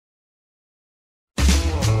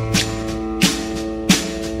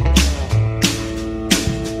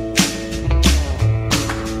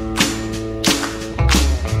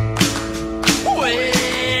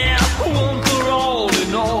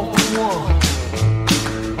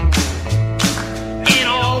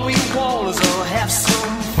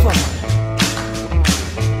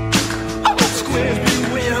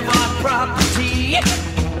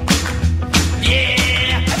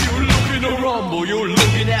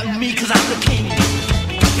at me, cause I'm the king. King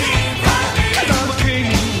Crybaby. Cause I'm the king.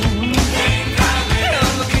 King Crybaby.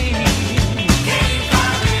 I'm the king. King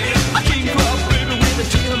Crybaby. A king Crybaby with a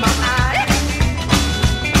tear in my eye.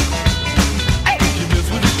 Hey, you mess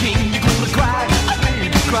with the king, you're gonna cry. A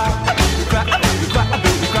baby cry, a baby cry, a baby cry, a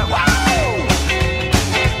baby cry. Wow!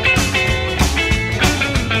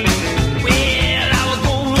 Well, I was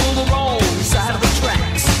born on the wrong side of the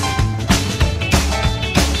tracks.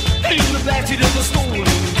 In the backseat of the stolen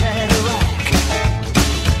Cadillac.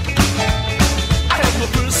 I had my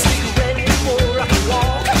first cigarette before I could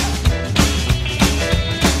walk.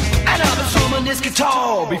 And I was strumming this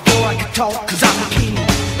guitar before I could talk. Cause